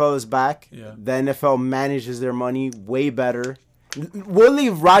obviously NFL is back. Yeah. The NFL manages their money way better. We'll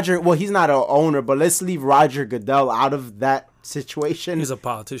leave Roger, well, he's not an owner, but let's leave Roger Goodell out of that situation. He's a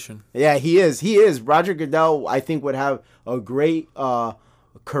politician. Yeah, he is. Roger Goodell, I think, would have a great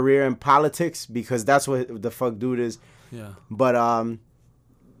career in politics, because that's what the fuck dude is. Yeah. But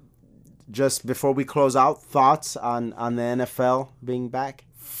just before we close out, thoughts on the NFL being back?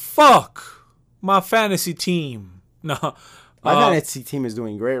 Fuck my fantasy team. No, my fantasy team is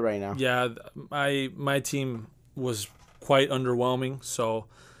doing great right now. Yeah, my team was quite underwhelming, so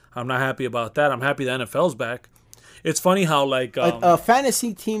I'm not happy about that. I'm happy the NFL's back. It's funny how like a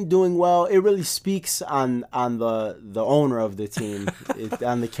fantasy team doing well, it really speaks on the owner of the team,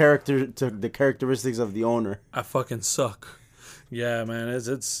 on the characteristics of the owner. I fucking suck. Yeah, man,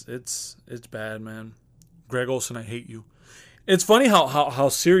 it's bad, man. Greg Olson, I hate you. It's funny how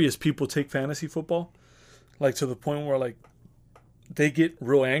serious people take fantasy football, like to the point where like they get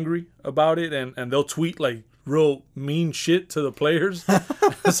real angry about it and they'll tweet like real mean shit to the players.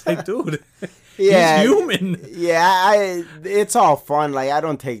 It's like, dude, he's human. Yeah, it's all fun. Like, I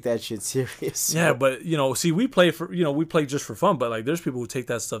don't take that shit serious. Yeah, but you know, see, we play just for fun, but like there's people who take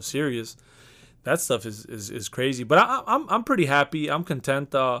that stuff serious. That stuff is crazy, but I'm pretty happy. I'm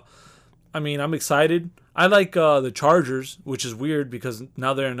content. I mean, I'm excited. I like the Chargers, which is weird because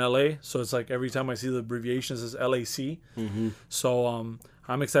now they're in LA, so it's like every time I see the abbreviations, it's LAC. Mm-hmm. So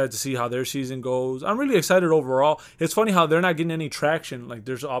I'm excited to see how their season goes. I'm really excited overall. It's funny how they're not getting any traction. Like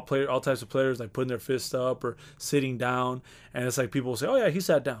there's all types of players like putting their fists up or sitting down, and it's like people say, "Oh yeah, he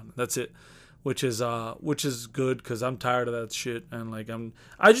sat down." That's it. which is good because I'm tired of that shit, and like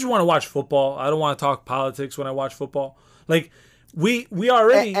I just want to watch football. I don't want to talk politics when I watch football. Like we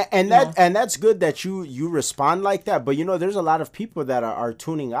already and that's good that you respond like that. But there's a lot of people that are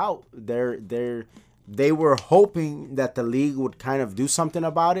tuning out. They were hoping that the league would kind of do something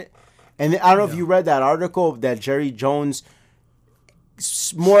about it. And I don't know if you read that article that Jerry Jones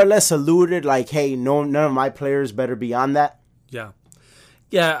more or less alluded, like, hey, none of my players better be on that. Yeah.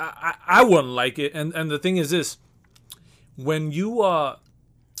 Yeah, I wouldn't like it. And the thing is this, when you, okay,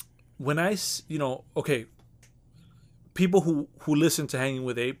 people who listen to Hanging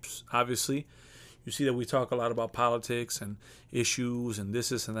with Apes, obviously, you see that we talk a lot about politics and issues and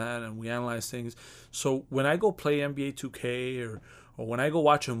this and that, and we analyze things. So when I go play NBA 2K or when I go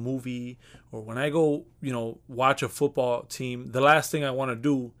watch a movie or when I go, watch a football team, the last thing I want to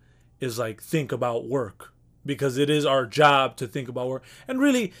do is like think about work, because it is our job to think about work. And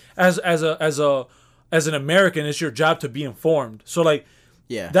really, as an American, it's your job to be informed. So like,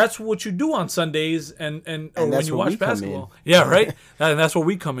 yeah, that's what you do on Sundays and when you watch basketball. Yeah, right. And that's where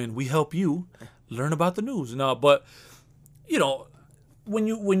we come in. We help you learn about the news. No, but when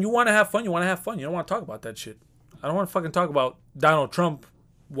you want to have fun, you want to have fun. You don't want to talk about that shit. I don't want to fucking talk about Donald Trump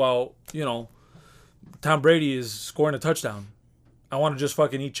while, Tom Brady is scoring a touchdown. I want to just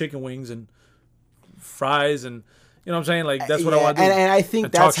fucking eat chicken wings and fries and, you know what I'm saying? Like, that's what I want to do. And I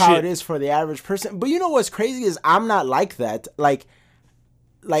think that's how it is for the average person. But what's crazy is I'm not like that. Like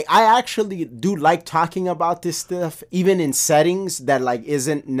I actually do like talking about this stuff, even in settings that, like,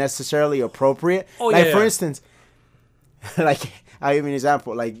 isn't necessarily appropriate. Oh, like, for instance, like, I'll give you an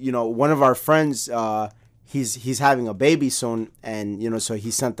example. Like, one of our friends, he's having a baby soon, and so he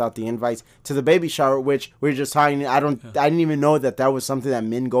sent out the invites to the baby shower, which we're just talking. I didn't even know that was something that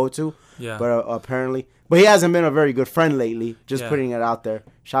men go to. Yeah. But apparently, he hasn't been a very good friend lately. Just putting it out there.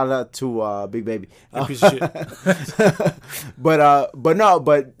 Shout out to Big Baby. Piece of shit. But one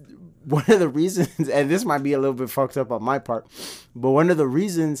of the reasons, and this might be a little bit fucked up on my part, but one of the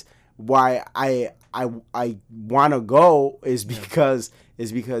reasons why I want to go is because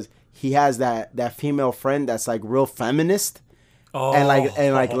he has that female friend that's like real feminist. Oh. And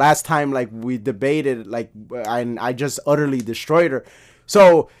last time, like, we debated, like, I just utterly destroyed her.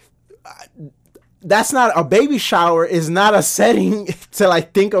 So that's not a baby shower is not a setting to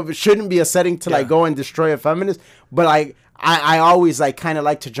like think of. It shouldn't be a setting to like go and destroy a feminist. But like I always like kind of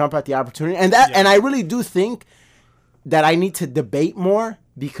like to jump at the opportunity, and I really do think that I need to debate more,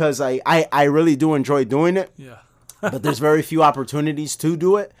 because I really do enjoy doing it. Yeah. But there's very few opportunities to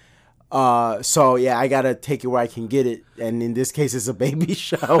do it. So yeah, I gotta take it where I can get it, and in this case, it's a baby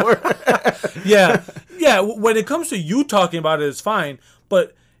shower. Yeah. When it comes to you talking about it, it's fine,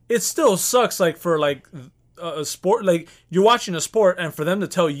 but it still sucks. Like, for like a sport, like you're watching a sport, and for them to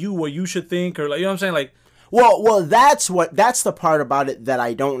tell you what you should think, or like, you know what I'm saying, like. Well, that's the part about it that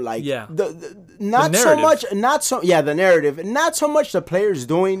I don't like. Yeah. The narrative, not so much the players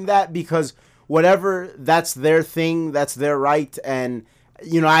doing that, because whatever, that's their thing, that's their right, and.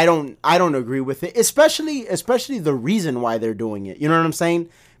 I don't agree with it, especially the reason why they're doing it. You know what I'm saying?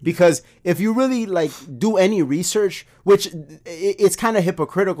 Because if you really like do any research, which it's kind of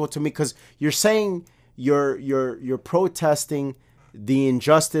hypocritical to me, because you're saying you're protesting the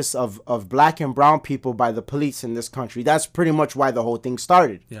injustice of black and brown people by the police in this country. That's pretty much why the whole thing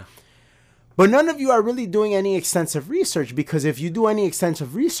started. Yeah. But none of you are really doing any extensive research, because if you do any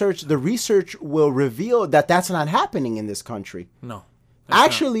extensive research, the research will reveal that that's not happening in this country. No.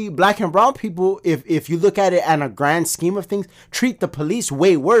 Actually, black and brown people, if you look at it on a grand scheme of things, treat the police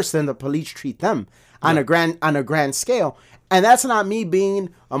way worse than the police treat them on a grand scale. And that's not me being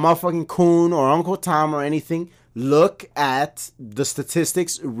a motherfucking coon or Uncle Tom or anything. Look at the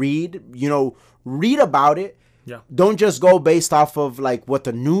statistics, read about it. Yeah. Don't just go based off of like what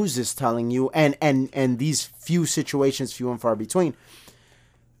the news is telling you, and these few situations, few and far between.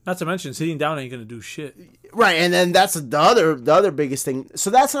 Not to mention, sitting down ain't gonna do shit. Right, and then that's the other biggest thing.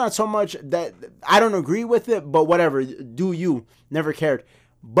 So that's not so much that I don't agree with it, but whatever. Do you? Never cared.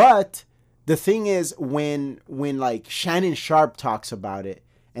 But the thing is, when like Shannon Sharp talks about it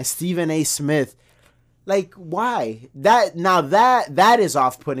and Stephen A. Smith, like, why? That is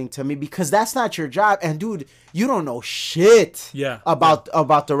off-putting to me, because that's not your job. And dude, you don't know shit. About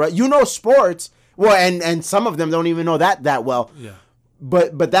the sports. Well, and some of them don't even know that well. Yeah.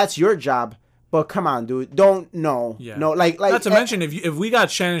 But that's your job. But come on, dude. Don't know. Yeah. No, like not to mention, if we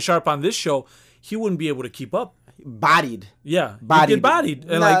got Shannon Sharp on this show, he wouldn't be able to keep up. Bodied. Yeah, Bodied. you get bodied.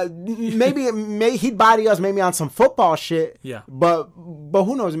 And maybe he'd body us maybe on some football shit. Yeah. But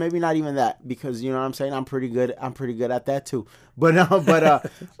who knows? Maybe not even that, because you know what I'm saying. I'm pretty good at that too.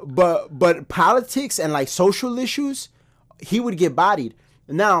 But but politics and like social issues, he would get bodied.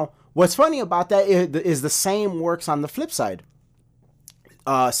 Now, what's funny about that is the same works on the flip side.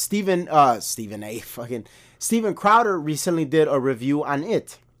 Steven Crowder recently did a review on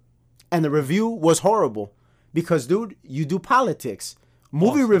it, and the review was horrible because, dude, you do politics.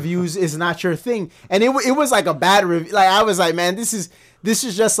 Movie reviews is not your thing, and it was like a bad review. Like, I was like, man, this is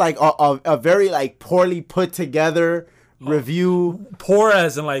just like a very like poorly put together review. Poor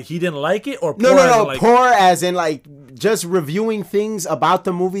as in like he didn't like it, or poor No, like, poor as in like just reviewing things about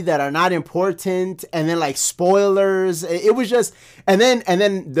the movie that are not important, and then like spoilers. It was just, and then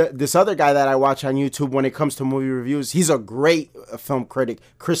this other guy that I watch on YouTube when it comes to movie reviews, he's a great film critic,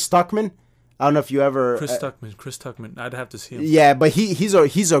 Chris Stuckman. I don't know if you ever Chris Tuckman. I'd have to see him. Yeah, but he's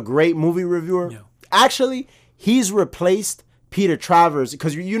a great movie reviewer. Yeah. Actually, he's replaced Peter Travers,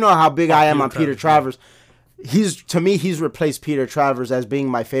 because you know how big I am on Peter Travers. Yeah. He's replaced Peter Travers as being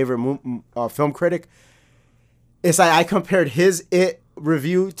my favorite film critic. It's like I compared his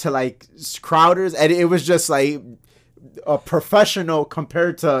review to like Crowder's, and it was just like a professional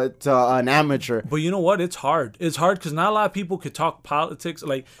compared to an amateur. But you know what? It's hard. It's hard because not a lot of people could talk politics.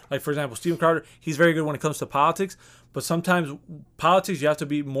 Like for example, Steven Crowder, he's very good when it comes to politics. But sometimes politics, you have to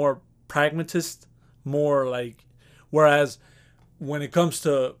be more pragmatist, more like. Whereas when it comes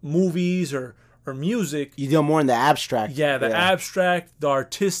to movies or music, you deal more in the abstract. Yeah, the abstract, the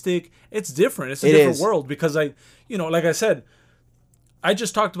artistic. It's different. It's a different world because, like I said, I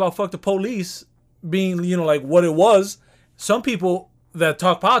just talked about fuck the police being, like what it was. Some people that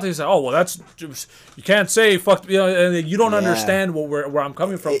talk politics say, oh, well, that's just, you can't say fuck, and you don't understand where I'm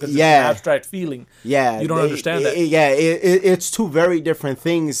coming from because it's an abstract feeling. Yeah, you don't understand that. Yeah, it's two very different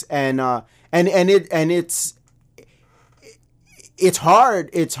things, and it's hard.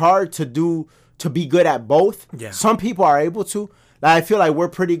 It's hard to be good at both. Yeah. Some people are able to. I feel like we're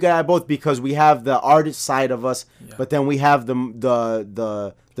pretty good at both because we have the artist side of us, but then we have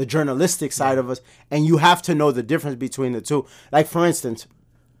the journalistic side of us, and you have to know the difference between the two. Like, for instance,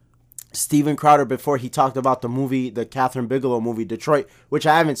 Steven Crowder, before he talked about the Catherine Bigelow movie, Detroit, which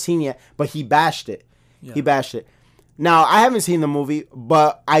I haven't seen yet, but he bashed it. Yeah. He bashed it. Now, I haven't seen the movie,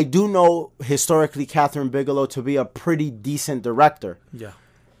 but I do know historically Catherine Bigelow to be a pretty decent director. Yeah.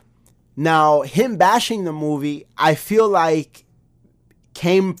 Now, him bashing the movie, I feel like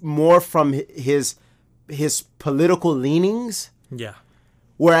came more from his political leanings. Yeah.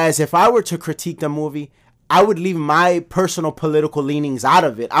 Whereas if I were to critique the movie, I would leave my personal political leanings out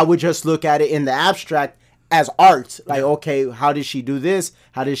of it. I would just look at it in the abstract as art. Like, okay, how did she do this?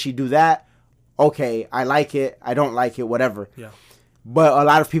 How did she do that? Okay, I like it. I don't like it, whatever. Yeah. But a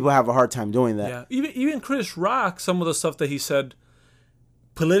lot of people have a hard time doing that. Yeah. Even Chris Rock, some of the stuff that he said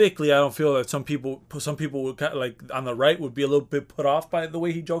politically, I don't feel that some people would kind of, like on the right would be a little bit put off by the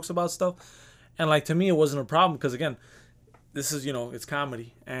way he jokes about stuff. And like to me, it wasn't a problem because again, this is it's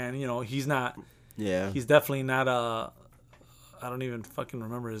comedy, and he's not. Yeah. He's definitely not I don't even fucking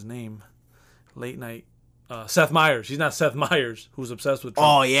remember his name. Late night. Seth Meyers. He's not Seth Meyers, who's obsessed with Trump.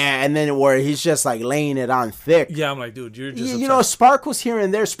 Oh, yeah, and then where he's just, like, laying it on thick. Yeah, I'm like, dude, you're just sparkles here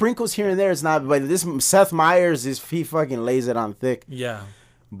and there, sprinkles here and there, it's not, but this Seth Meyers, he fucking lays it on thick. Yeah.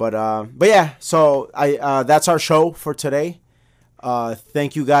 But yeah, so that's our show for today.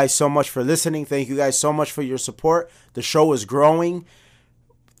 Thank you guys so much for listening. Thank you guys so much for your support. The show is growing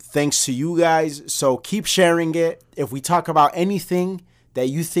thanks to you guys, so keep sharing it. If we talk about anything that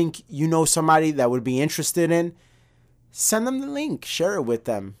you think somebody that would be interested in, send them the link. Share it with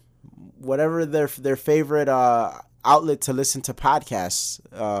them. Whatever their favorite outlet to listen to podcasts,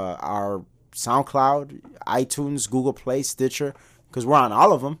 our SoundCloud, iTunes, Google Play, Stitcher, because we're on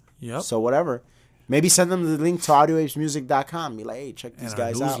all of them. Yep. So whatever. Maybe send them the link to audioapesmusic.com. Be like, hey, check these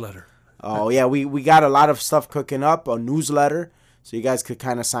guys out. Newsletter. Oh, yeah, we got a lot of stuff cooking up, a newsletter, so you guys could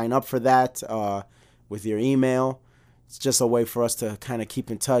kind of sign up for that with your email. It's just a way for us to kind of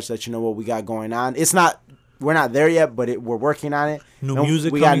keep in touch, let you know what we got going on. We're not there yet, but we're working on it.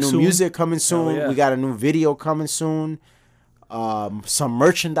 We got new music coming soon. Yeah. We got a new video coming soon. Some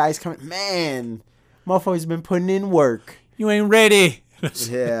merchandise coming. Man, motherfuckers been putting in work. You ain't ready.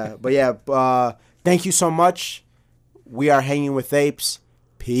 Yeah, but yeah, thank you so much. We are Hanging with Apes.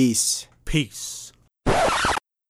 Peace. Peace.